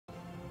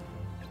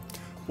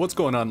What's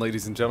going on,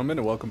 ladies and gentlemen,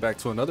 and welcome back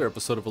to another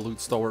episode of Elude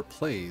Stalwart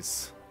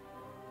Plays.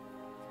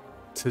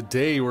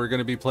 Today we're going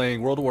to be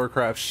playing World of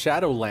Warcraft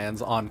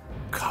Shadowlands on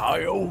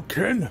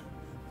Kaioken.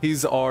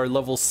 He's our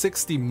level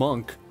 60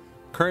 monk.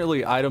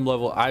 Currently item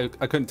level, I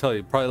couldn't tell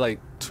you, probably like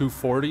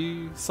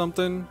 240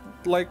 something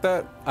like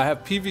that. I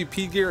have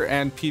PvP gear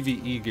and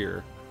PvE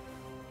gear.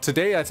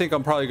 Today I think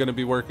I'm probably going to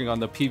be working on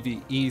the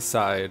PvE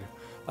side.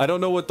 I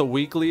don't know what the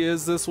weekly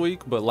is this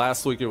week, but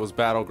last week it was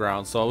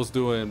Battlegrounds, so I was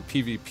doing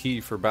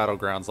PvP for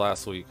Battlegrounds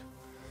last week.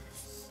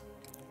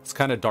 It's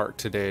kind of dark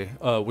today.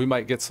 We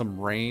might get some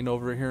rain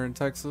over here in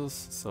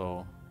Texas,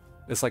 so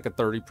it's like a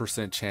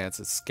 30% chance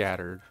it's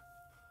scattered.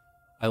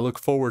 I look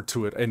forward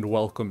to it and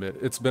welcome it.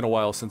 It's been a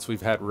while since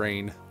we've had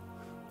rain.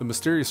 The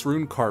mysterious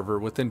rune carver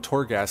within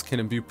Torghast can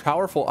imbue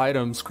powerful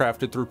items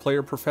crafted through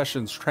player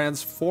professions,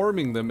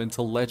 transforming them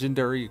into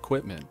legendary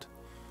equipment.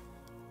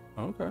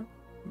 Okay.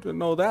 Didn't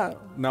know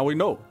that. Now we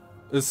know.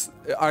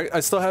 I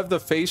still have the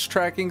face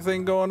tracking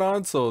thing going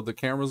on, so the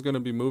camera's gonna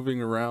be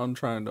moving around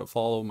trying to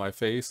follow my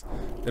face.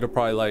 It'll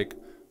probably like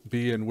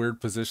be in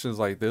weird positions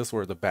like this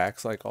where the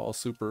back's like all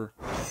super.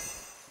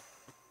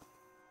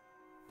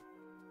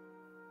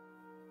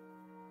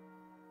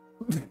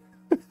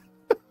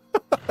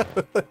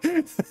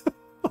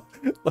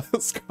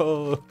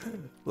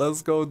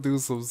 Let's go do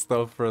some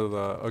stuff for the.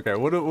 Okay,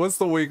 what's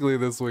the weekly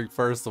this week?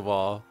 First of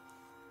all,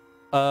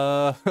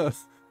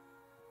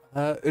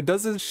 it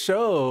doesn't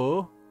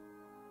show.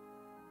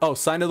 Oh,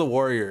 Sign of the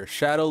Warrior,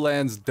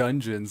 Shadowlands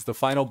Dungeons. The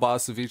final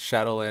boss of each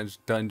Shadowlands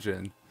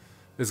dungeon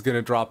is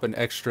gonna drop an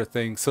extra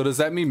thing. So does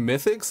that mean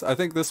mythics? I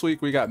think this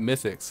week we got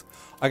mythics.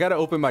 I gotta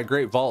open my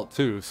Great Vault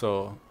too.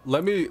 So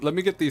let me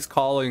get these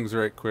callings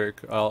right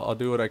quick. I'll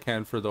do what I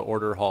can for the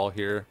order hall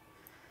here,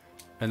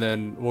 and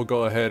then we'll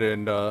go ahead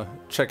and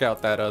check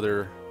out that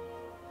other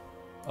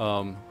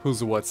the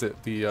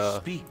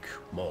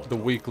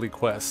weekly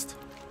quest.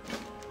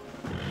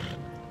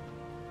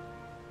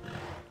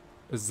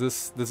 Is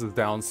this is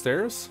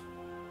downstairs?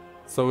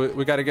 So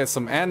we got to get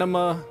some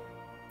anima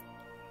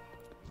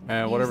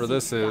and whatever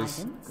this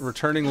is.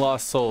 Returning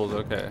lost souls.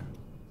 Okay.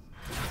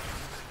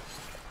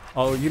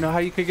 Oh, you know how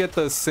you could get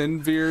the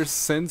Sinvir's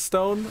Sin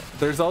Stone?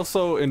 There's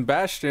also in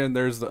Bastion,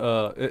 there's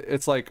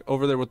it's like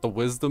over there with the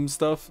wisdom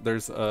stuff,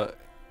 there's a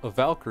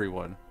Valkyrie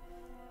one.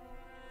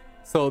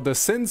 So the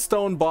Sin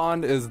Stone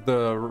bond is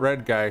the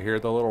red guy here,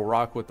 the little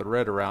rock with the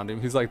red around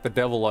him. He's like the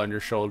devil on your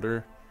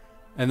shoulder.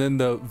 And then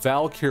the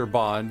Valkyrie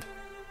bond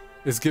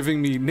is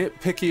giving me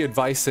nitpicky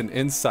advice and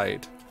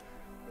insight.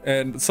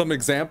 And some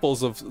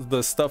examples of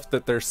the stuff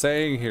that they're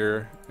saying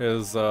here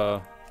is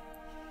right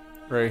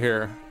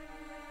here.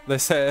 They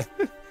said,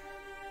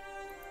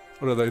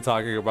 what are they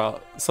talking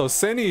about? So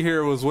Cinny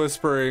here was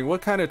whispering,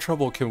 what kind of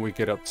trouble can we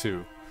get up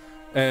to?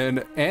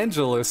 And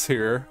Angelus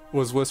here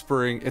was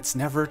whispering, it's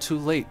never too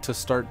late to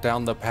start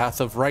down the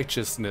path of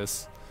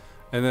righteousness.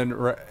 And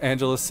then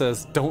Angelus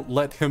says, don't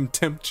let him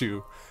tempt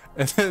you.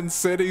 And then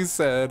Cinny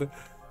said,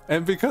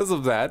 and because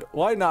of that,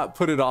 why not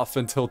put it off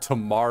until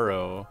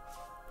tomorrow?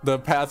 The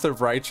path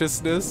of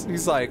righteousness.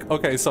 He's like,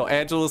 okay, so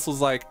Angelus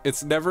was like,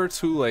 it's never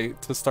too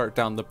late to start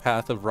down the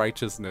path of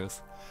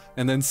righteousness.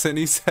 And then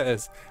Cinny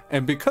says,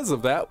 and because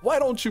of that, why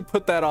don't you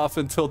put that off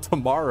until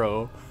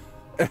tomorrow?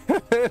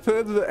 And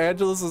then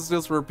Angelus is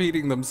just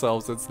repeating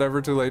themselves. It's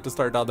never too late to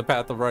start down the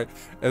path of right.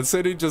 And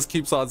Cinny just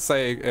keeps on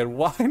saying, and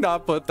why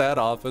not put that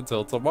off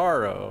until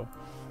tomorrow?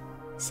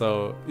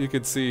 So you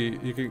can see,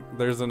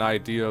 there's an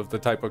idea of the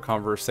type of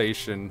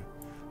conversation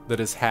that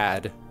is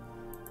had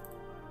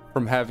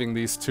from having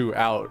these two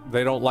out.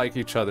 They don't like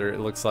each other, it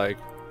looks like.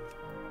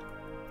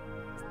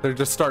 They're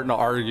just starting to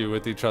argue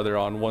with each other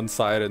on one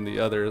side and the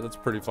other. That's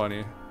pretty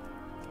funny.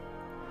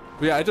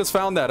 But yeah, I just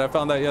found that. I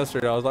found that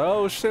yesterday. I was like,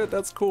 oh shit,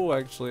 that's cool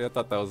actually. I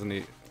thought that was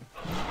neat.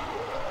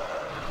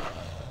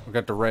 We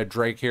got the red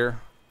drake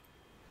here.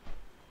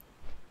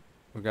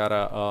 We got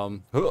a,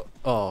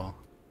 oh,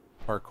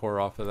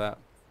 parkour off of that.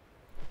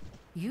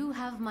 You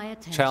have my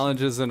attention.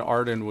 Challenges in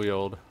Arden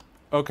Wield.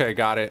 Okay,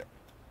 got it.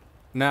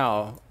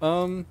 Now,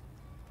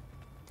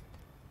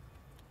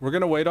 we're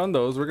gonna wait on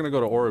those. We're gonna go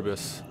to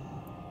Oribos.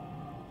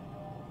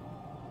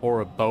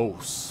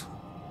 Oribos.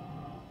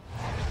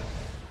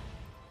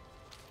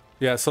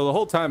 Yeah, so the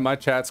whole time my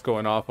chat's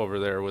going off over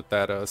there with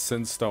that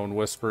Sinstone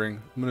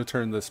whispering. I'm gonna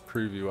turn this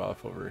preview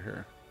off over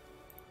here.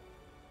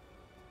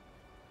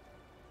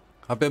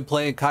 I've been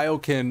playing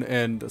Kaioken,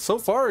 and so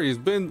far he's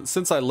been,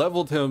 since I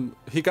leveled him,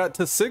 he got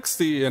to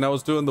 60 and I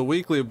was doing the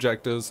weekly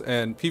objectives,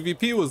 and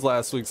PvP was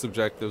last week's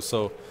objective,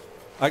 so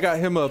I got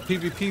him a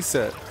PvP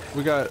set.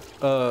 We got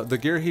the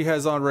gear he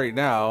has on right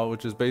now,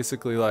 which is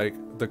basically like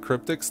the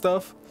cryptic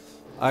stuff.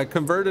 I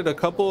converted a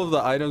couple of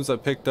the items I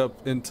picked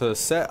up into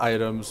set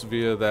items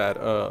via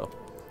that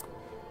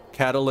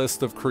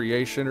Catalyst of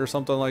Creation or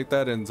something like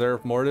that in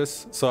Zerif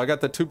Mortis. So I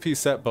got the 2-piece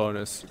set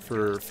bonus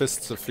for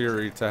Fists of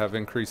Fury to have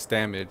increased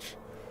damage,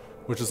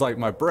 which is like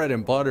my bread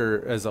and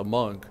butter as a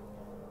monk.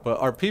 But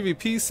our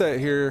PvP set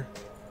here,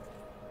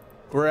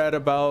 we're at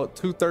about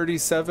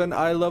 237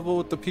 eye level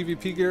with the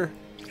PvP gear.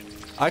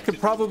 I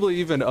could probably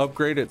even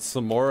upgrade it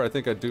some more. I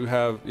think I do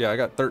have, yeah, I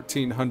got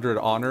 1300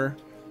 honor.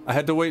 I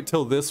had to wait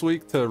till this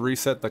week to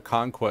reset the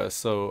conquest,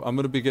 so I'm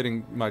going to be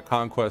getting my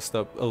conquest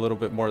up a little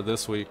bit more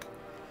this week.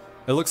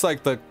 It looks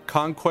like the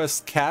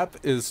conquest cap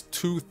is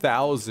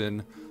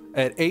 2000.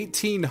 At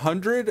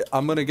 1800,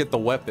 I'm going to get the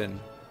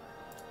weapon.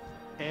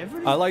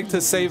 I like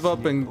to save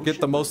up and get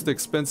the most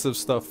expensive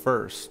stuff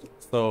first.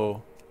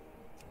 So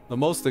the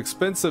most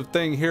expensive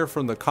thing here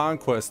from the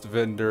conquest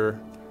vendor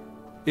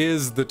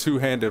is the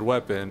two-handed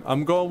weapon.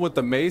 I'm going with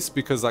the mace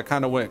because I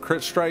kind of went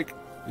crit strike.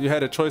 You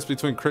had a choice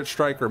between crit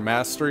strike or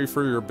mastery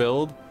for your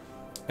build,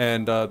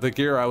 and the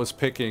gear I was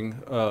picking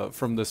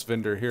from this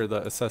vendor here,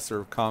 the Assessor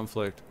of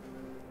Conflict,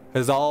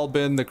 has all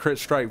been the crit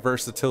strike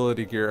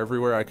versatility gear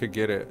everywhere I could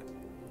get it.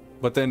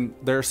 But then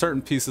there are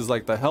certain pieces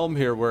like the helm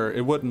here where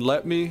it wouldn't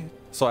let me,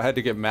 so I had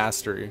to get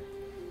mastery.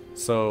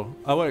 So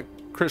I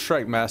went crit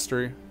strike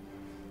mastery,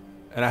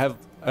 and I have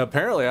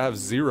apparently I have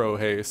 0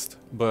 haste,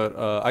 but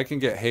I can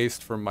get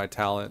haste from my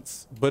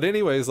talents. But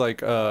anyways,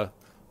 like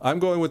I'm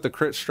going with the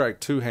crit strike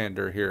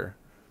two-hander here,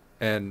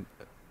 and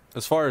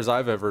as far as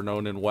I've ever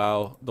known in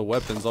WoW, the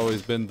weapon's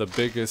always been the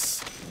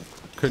biggest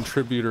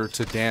contributor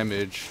to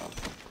damage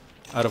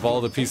out of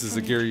all the pieces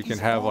of gear you can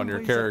have on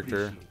your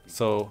character.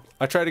 So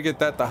I try to get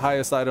that the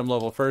highest item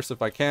level first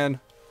if I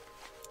can.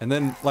 And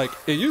then, like,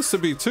 it used to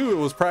be too, it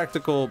was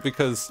practical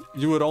because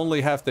you would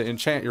only have to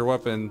enchant your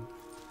weapon,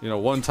 you know,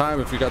 one time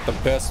if you got the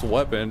best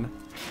weapon.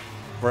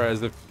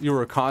 Whereas if you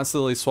were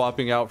constantly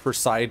swapping out for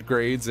side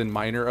grades and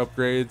minor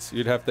upgrades,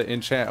 you'd have to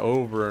enchant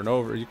over and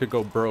over. You could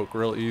go broke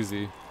real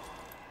easy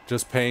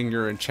just paying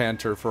your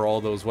enchanter for all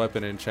those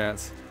weapon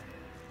enchants.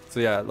 So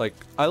yeah, like,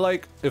 I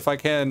like, if I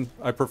can,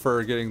 I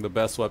prefer getting the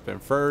best weapon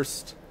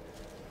first,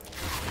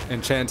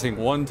 enchanting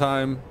one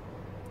time.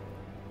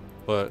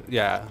 But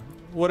yeah,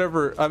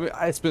 whatever. I mean,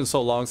 it's been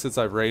so long since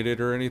I've raided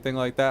or anything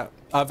like that.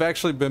 I've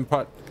actually been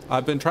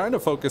trying to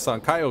focus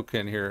on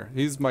Kaioken here.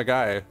 He's my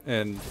guy,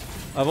 and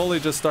I've only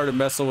just started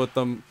messing with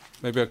them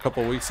maybe a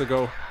couple weeks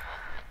ago.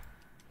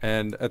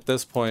 And at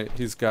this point,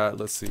 he's got,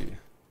 let's see,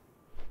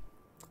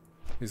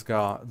 he's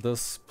got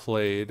this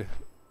played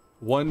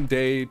 1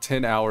 day,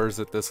 10 hours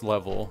at this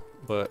level,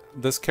 but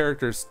this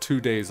character's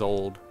 2 days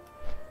old.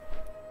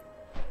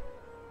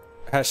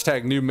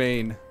 Hashtag new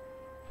main.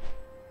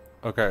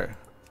 Okay.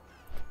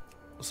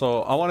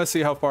 So I want to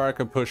see how far I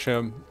can push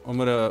him. I'm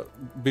gonna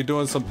be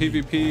doing some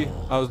PvP.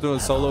 I was doing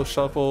solo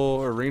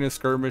shuffle, arena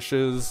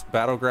skirmishes,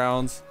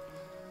 battlegrounds.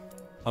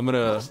 I'm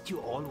gonna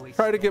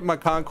try to get my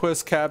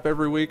conquest cap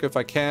every week if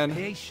I can,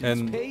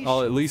 and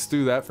I'll at least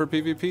do that for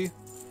PvP.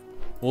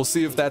 We'll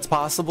see if that's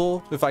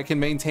possible, if I can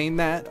maintain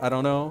that. I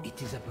don't know.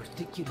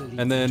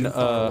 And then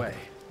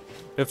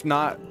if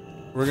not,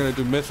 we're gonna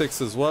do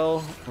mythics as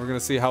well. We're gonna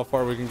see how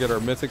far we can get our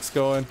mythics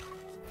going.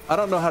 I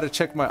don't know how to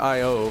check my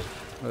IO.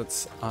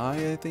 That's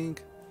I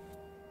think.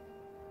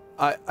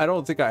 I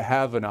don't think I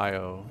have an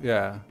IO.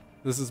 Yeah,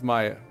 this is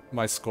my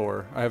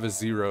score. I have a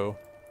 0.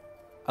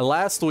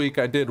 Last week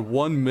I did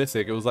 1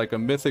 mythic. It was like a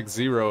mythic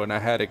 0, and I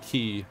had a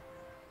key.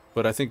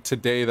 But I think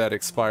today that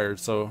expired,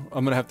 so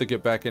I'm gonna have to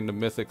get back into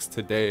mythics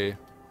today.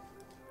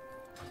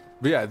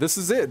 But yeah, this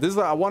is it. This is,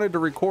 I wanted to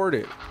record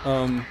it.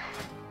 I'm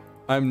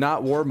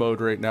not war mode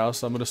right now,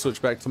 so I'm gonna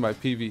switch back to my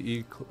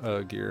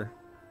PvE gear.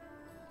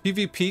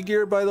 PvP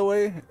gear, by the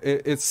way,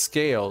 it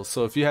scales.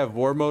 So if you have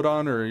war mode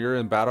on or you're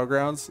in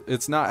battlegrounds,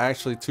 it's not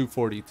actually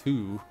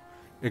 242.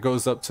 It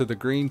goes up to the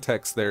green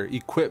text there.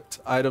 Equipped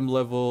item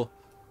level,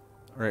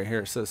 right here,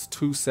 it says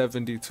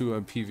 272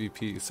 in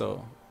PvP.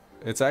 So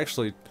it's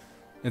actually,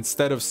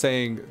 instead of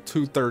saying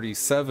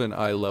 237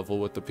 eye level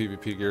with the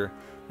PvP gear,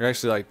 you're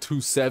actually like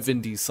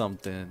 270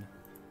 something.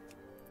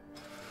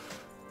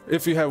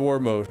 If you have war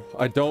mode.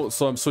 I don't,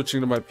 so I'm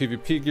switching to my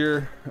PvP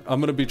gear. I'm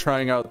going to be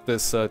trying out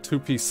this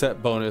 2-piece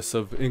set bonus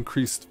of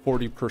increased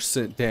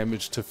 40%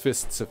 damage to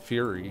Fists of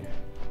Fury.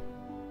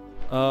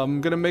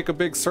 I'm going to make a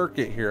big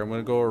circuit here. I'm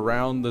going to go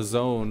around the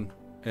zone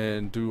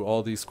and do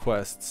all these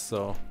quests.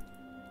 So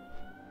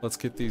let's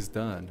get these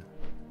done.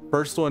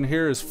 First one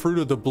here is Fruit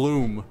of the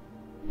Bloom.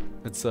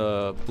 It's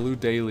a blue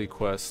daily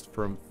quest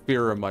from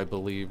Firam, I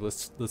believe.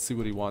 Let's see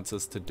what he wants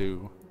us to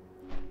do.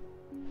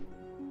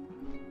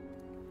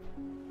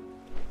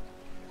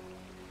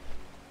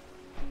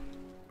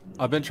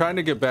 I've been trying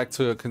to get back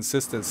to a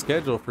consistent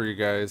schedule for you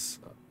guys.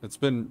 It's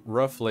been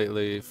rough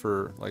lately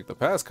for like the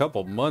past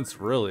couple months,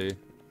 really.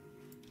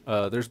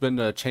 There's been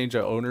a change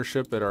of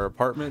ownership at our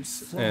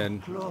apartments,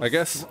 and I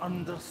guess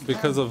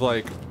because of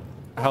like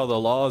how the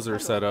laws are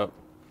set up,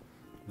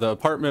 the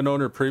apartment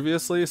owner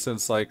previously,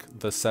 since like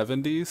the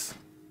 70s,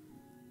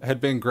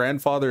 had been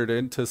grandfathered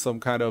into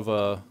some kind of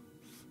a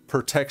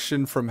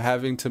protection from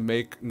having to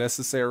make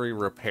necessary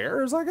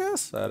repairs, I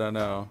guess? I don't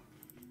know.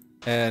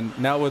 And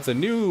now with the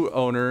new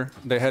owner,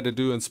 they had to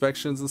do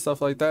inspections and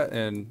stuff like that,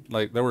 and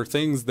like there were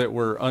things that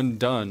were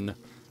undone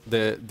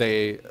that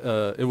they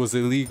it was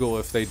illegal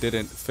if they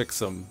didn't fix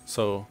them.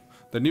 So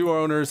the new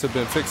owners have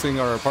been fixing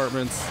our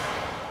apartments,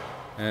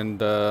 and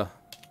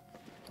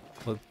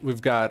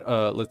we've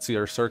got let's see,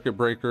 our circuit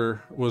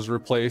breaker was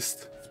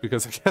replaced. It's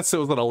because I guess it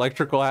was an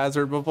electrical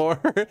hazard before.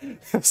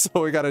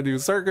 So we got a new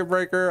circuit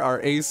breaker.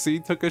 Our AC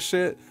took a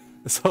shit.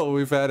 So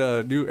we've had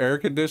a new air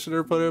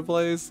conditioner put in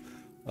place.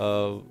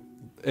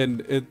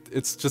 And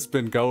it's just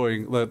been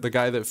going. The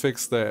guy that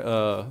fixed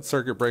the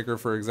circuit breaker,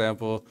 for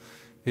example,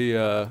 he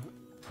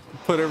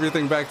put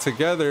everything back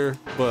together,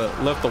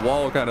 but left the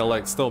wall kind of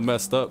like still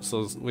messed up.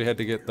 So we had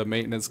to get the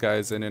maintenance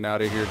guys in and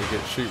out of here to get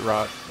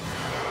sheetrock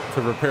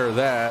to repair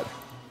that.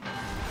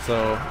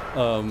 So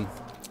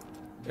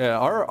yeah,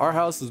 our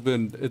house has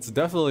been, it's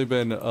definitely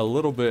been a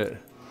little bit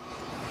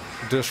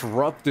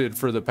disrupted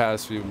for the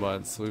past few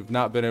months. We've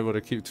not been able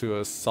to keep to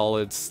a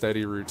solid,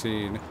 steady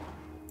routine.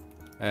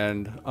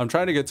 And I'm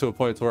trying to get to a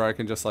point where I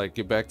can just like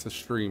get back to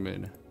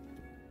streaming.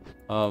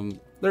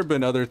 There have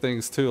been other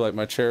things too, like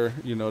my chair,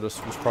 you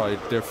noticed, was probably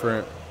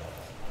different.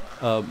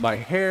 My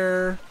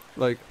hair,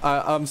 like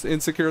I'm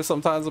insecure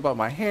sometimes about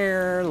my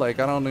hair. Like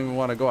I don't even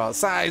want to go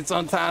outside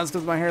sometimes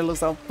because my hair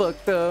looks all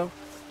fucked up.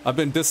 I've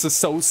been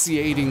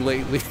disassociating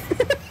lately.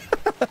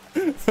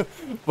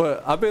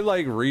 But I've been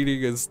like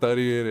reading and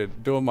studying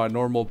and doing my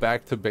normal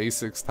back to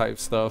basics type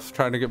stuff,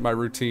 trying to get my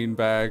routine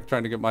back,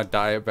 trying to get my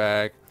diet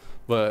back.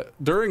 But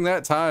during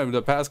that time,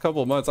 the past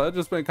couple of months, I've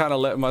just been kind of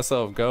letting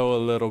myself go a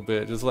little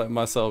bit, just letting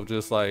myself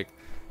just like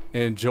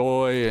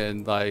enjoy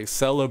and like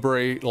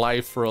celebrate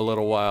life for a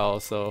little while.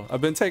 So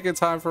I've been taking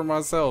time for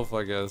myself,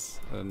 I guess,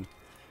 and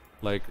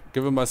like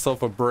giving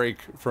myself a break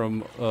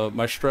from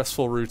my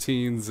stressful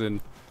routines.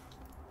 And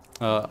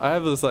I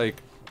have this like,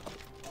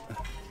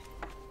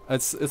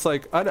 it's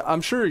like,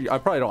 I'm sure I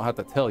probably don't have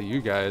to tell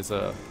you guys,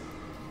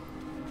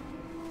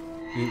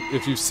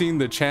 if you've seen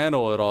the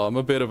channel at all, I'm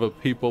a bit of a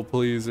people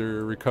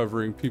pleaser,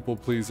 recovering people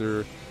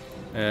pleaser,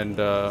 and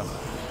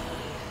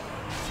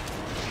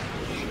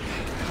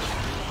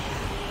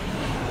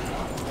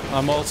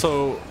I'm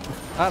also,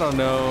 I don't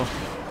know,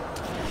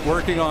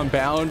 working on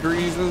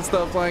boundaries and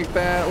stuff like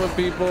that with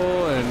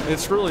people, and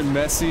it's really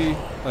messy.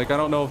 Like, I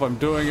don't know if I'm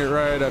doing it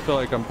right. I feel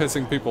like I'm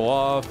pissing people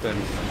off,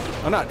 and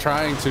I'm not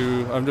trying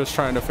to. I'm just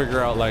trying to figure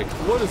out, like,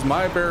 what is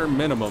my bare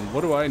minimum? What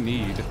do I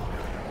need?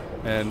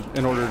 And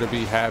in order to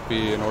be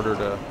happy, in order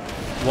to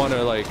want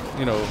to, like,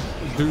 you know,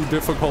 do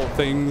difficult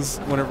things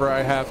whenever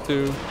I have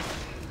to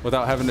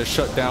without having to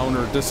shut down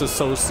or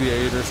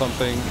disassociate or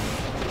something.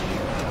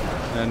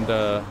 And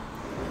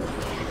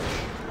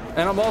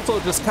I'm also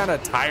just kind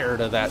of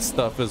tired of that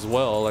stuff as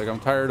well. Like, I'm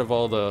tired of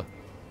all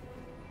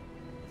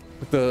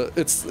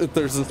it's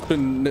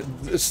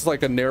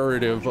like a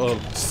narrative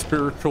of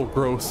spiritual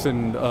growth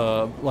and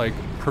like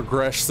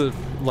progressive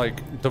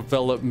like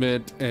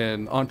development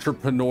and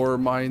entrepreneur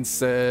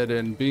mindset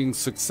and being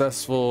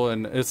successful,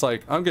 and it's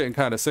like I'm getting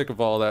kind of sick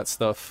of all that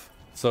stuff.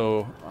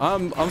 So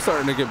I'm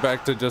starting to get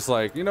back to just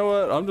like, you know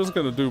what, I'm just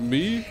gonna do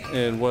me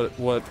and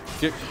what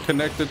get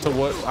connected to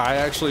what I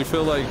actually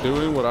feel like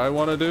doing, what I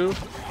want to do,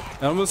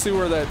 and I'm gonna see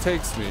where that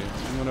takes me.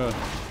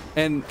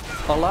 And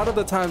a lot of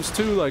the times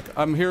too, like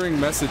I'm hearing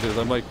messages,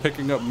 I'm like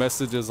picking up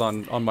messages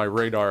on my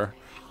radar.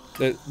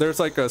 There's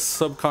like a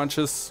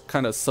subconscious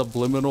kind of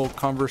subliminal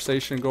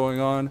conversation going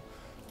on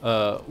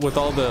with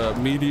all the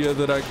media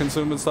that I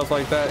consume and stuff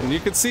like that. And you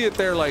can see it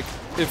there, like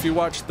if you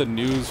watch the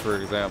news, for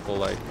example,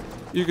 like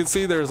you can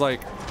see there's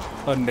like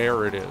a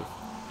narrative,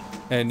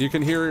 and you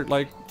can hear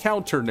like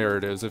counter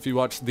narratives if you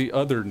watch the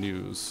other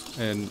news,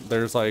 and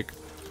there's like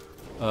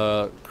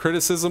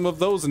criticism of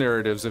those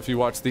narratives if you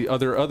watch the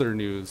other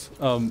news.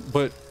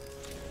 But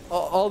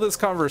all this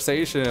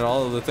conversation and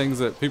all of the things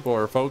that people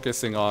are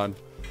focusing on,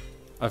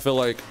 I feel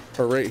like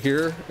are right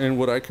here, and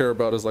what I care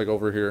about is like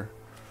over here.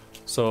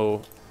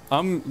 So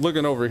I'm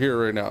looking over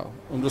here right now.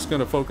 I'm just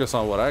gonna focus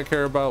on what I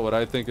care about, what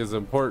I think is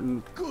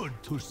important. Good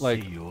to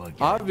like see you again,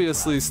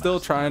 obviously still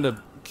trying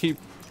to keep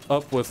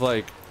up with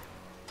like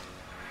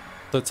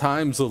the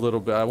times a little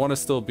bit. I want to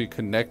still be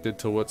connected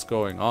to what's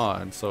going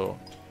on, so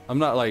I'm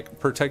not like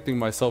protecting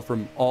myself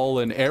from all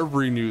and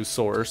every news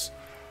source,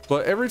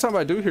 but every time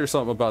I do hear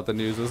something about the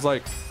news, it's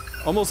like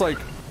almost like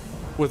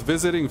with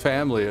visiting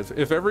family.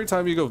 If every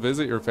time you go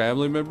visit your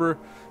family member,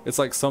 it's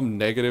like some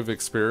negative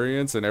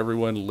experience and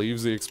everyone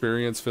leaves the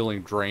experience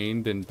feeling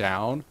drained and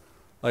down,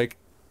 like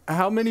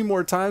how many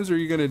more times are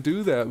you going to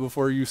do that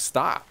before you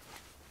stop?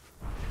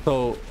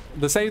 So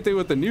the same thing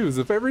with the news.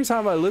 If every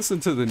time I listen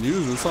to the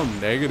news is some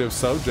negative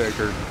subject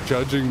or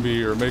judging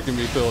me or making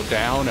me feel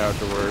down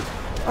afterwards,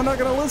 I'm not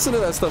gonna listen to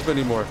that stuff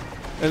anymore.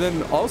 And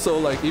then also,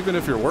 like, even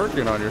if you're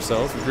working on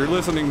yourself, if you're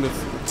listening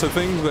to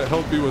things that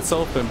help you with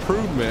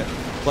self-improvement,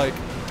 like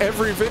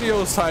every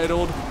video is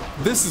titled,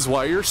 "This is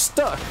why you're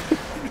stuck."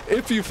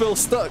 If you feel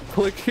stuck,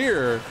 click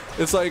here.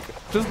 It's like,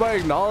 just by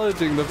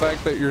acknowledging the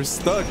fact that you're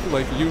stuck,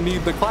 like you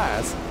need the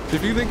class.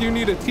 If you think you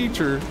need a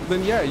teacher,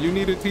 then yeah, you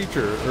need a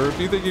teacher. Or if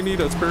you think you need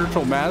a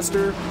spiritual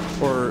master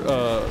or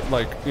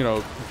like, you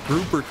know,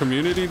 group or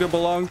community to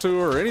belong to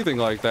or anything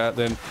like that,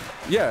 then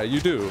yeah,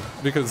 you do,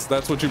 because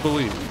that's what you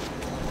believe.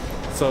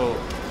 So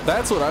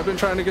that's what I've been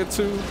trying to get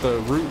to, the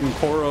root and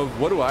core of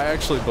what do I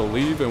actually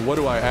believe and what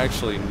do I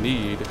actually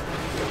need,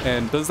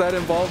 and does that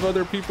involve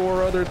other people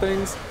or other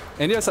things?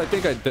 And yes, I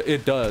think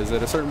it does.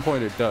 At a certain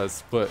point it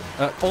does, but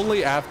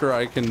only after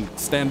I can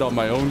stand on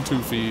my own 2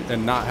 feet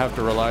and not have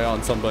to rely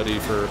on somebody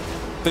for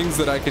things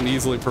that I can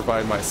easily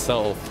provide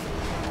myself.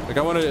 Like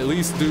I want to at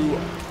least do,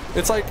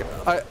 it's like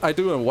I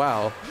do in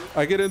WoW.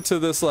 I get into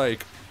this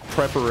like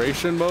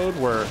preparation mode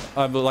where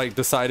I've like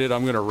decided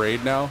I'm gonna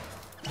raid now.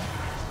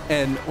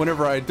 And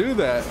whenever I do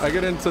that, I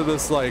get into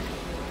this like,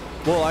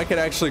 well, I can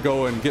actually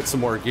go and get some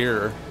more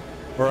gear,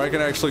 or I can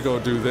actually go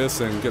do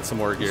this and get some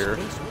more gear.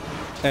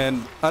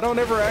 And I don't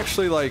ever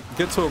actually like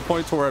get to a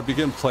point to where I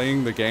begin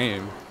playing the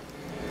game.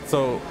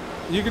 So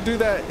you could do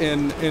that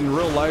in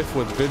real life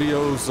with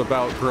videos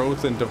about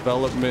growth and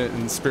development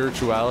and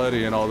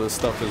spirituality and all this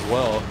stuff as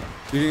well.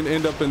 You can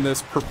end up in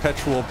this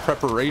perpetual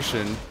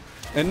preparation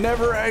and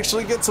never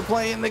actually get to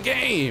play in the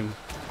game.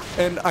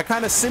 And I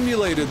kind of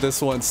simulated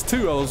this once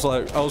too. I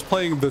was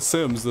playing The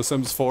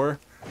Sims 4,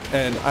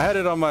 and I had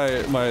it on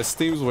my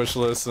Steam's wish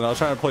list, and I was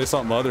trying to play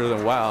something other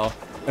than WoW.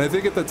 And I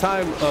think at the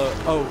time,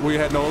 we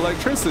had no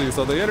electricity,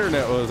 so the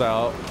internet was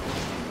out.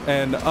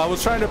 And I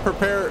was trying to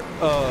prepare,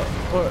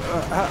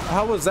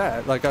 how was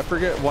that? Like, I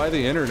forget why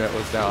the internet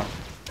was down.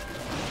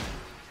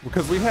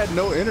 Because we had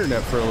no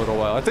internet for a little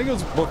while. I think it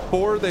was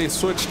before they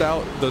switched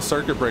out the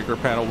circuit breaker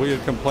panel. We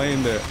had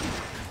complained that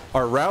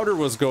our router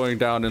was going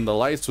down and the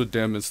lights would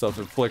dim and stuff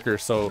and flicker.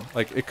 So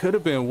like it could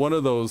have been one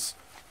of those.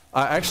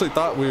 I actually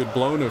thought we had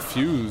blown a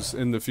fuse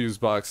in the fuse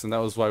box, and that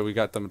was why we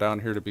got them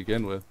down here to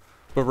begin with.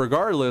 But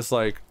regardless,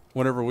 like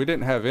whenever we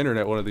didn't have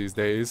internet one of these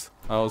days,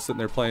 I was sitting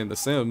there playing The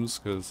Sims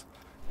because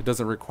it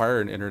doesn't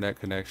require an internet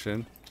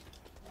connection.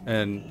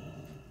 And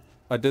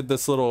I did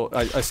this little,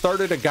 I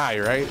started a guy,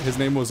 right? His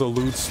name was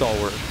Elude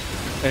Stalwart,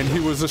 and he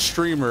was a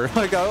streamer.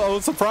 Like I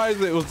was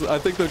surprised it was, I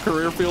think the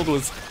career field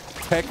was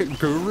tech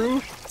guru.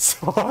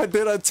 So I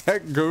did a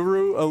tech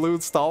guru,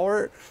 Elude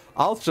Stalwart.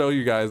 I'll show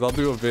you guys. I'll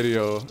do a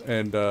video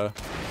and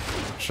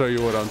show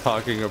you what I'm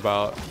talking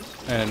about.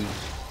 And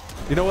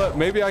you know what?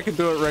 Maybe I can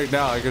do it right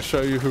now. I can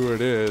show you who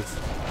it is,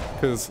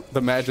 because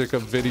the magic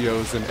of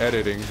videos and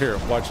editing. Here,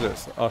 watch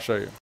this. I'll show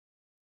you.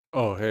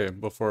 Oh, hey,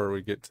 before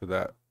we get to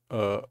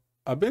that,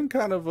 I've been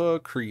kind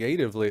of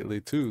creative lately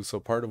too. So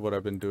part of what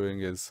I've been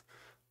doing is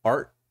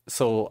art.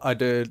 So I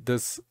did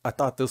this, I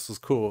thought this was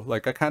cool.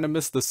 Like I kind of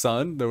missed the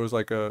sun. There was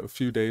like a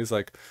few days,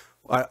 like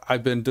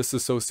I've been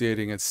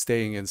disassociating and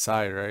staying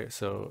inside, right?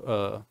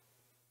 So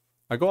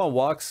I go on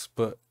walks,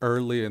 but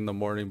early in the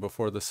morning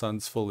before the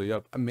sun's fully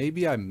up.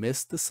 Maybe I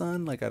missed the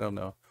sun, like I don't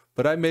know.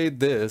 But I made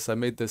this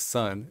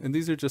sun, and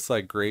these are just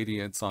like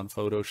gradients on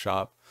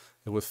Photoshop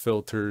with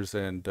filters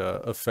and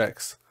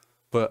effects.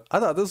 But I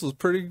thought this was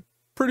pretty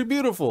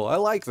beautiful. I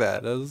like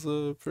that. That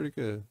was pretty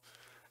good.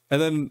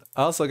 And then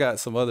I also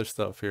got some other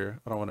stuff here.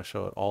 I don't want to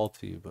show it all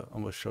to you, but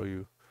I'm going to show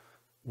you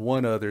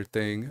one other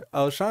thing.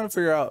 I was trying to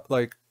figure out,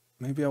 like,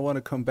 maybe I want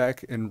to come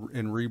back and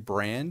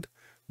rebrand.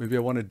 Maybe I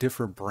want a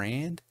different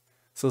brand.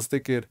 So I was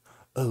thinking,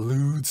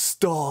 Elude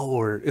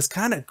Stalwart. It's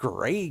kind of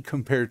gray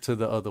compared to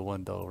the other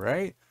one, though,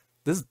 right?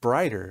 This is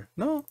brighter.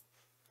 No?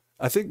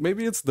 I think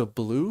maybe it's the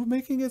blue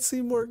making it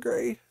seem more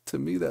gray. To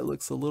me, that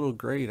looks a little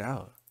grayed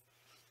out.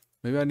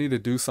 Maybe I need to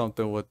do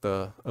something with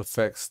the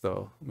effects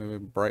though. Maybe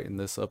brighten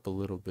this up a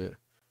little bit.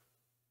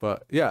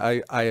 But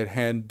yeah, I had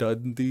hand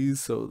done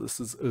these. So this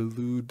is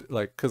Elude,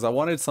 like, cause I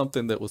wanted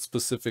something that was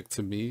specific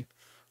to me,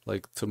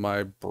 like to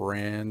my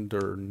brand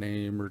or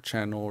name or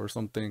channel or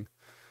something.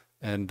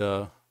 And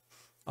I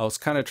was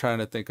kind of trying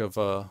to think of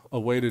a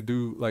way to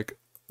do like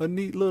a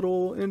neat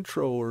little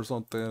intro or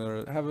something,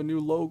 or have a new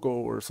logo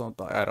or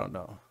something. I don't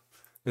know.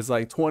 It's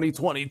like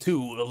 2022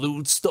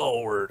 Elude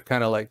Stalwart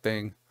kind of like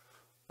thing.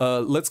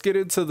 Let's get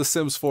into The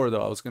Sims 4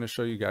 though. I was going to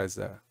show you guys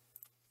that.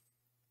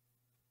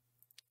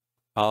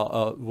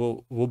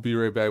 We'll be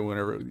right back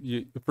whenever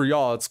for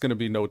y'all it's going to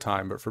be no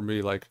time, but for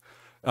me, like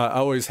I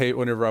always hate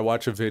whenever I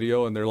watch a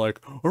video and they're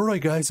like, all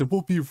right guys, and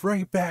we'll be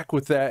right back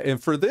with that.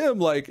 And for them,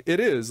 like it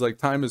is like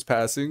time is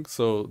passing,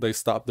 so they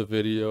stop the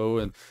video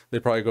and they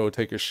probably go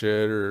take a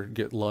shit or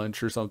get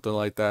lunch or something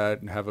like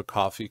that and have a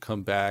coffee,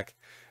 come back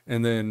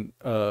and then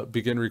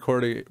begin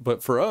recording.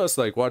 But for us,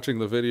 like watching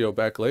the video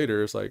back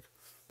later, it's like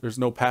there's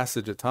no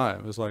passage of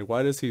time. It's like,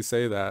 why does he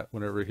say that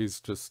whenever he's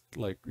just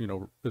like, you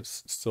know,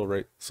 it's still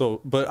right. So,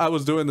 but I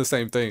was doing the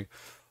same thing.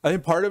 I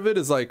think part of it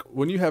is like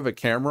when you have a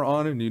camera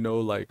on and you know,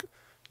 like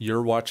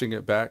you're watching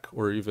it back,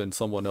 or even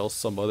someone else,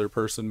 some other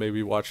person may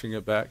be watching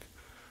it back.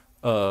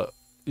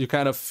 You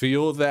kind of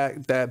feel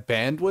that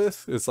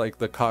bandwidth. It's like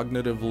the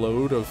cognitive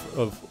load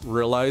of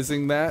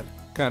realizing that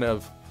kind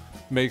of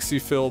makes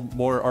you feel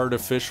more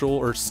artificial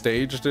or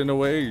staged in a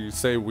way. You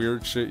say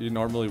weird shit you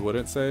normally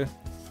wouldn't say.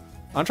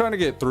 I'm trying to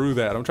get through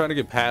that. I'm trying to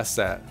get past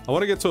that. I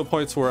want to get to a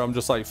point where I'm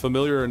just like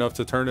familiar enough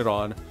to turn it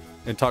on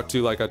and talk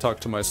to, like I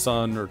talk to my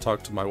son or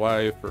talk to my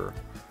wife or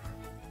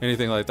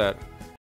anything like that.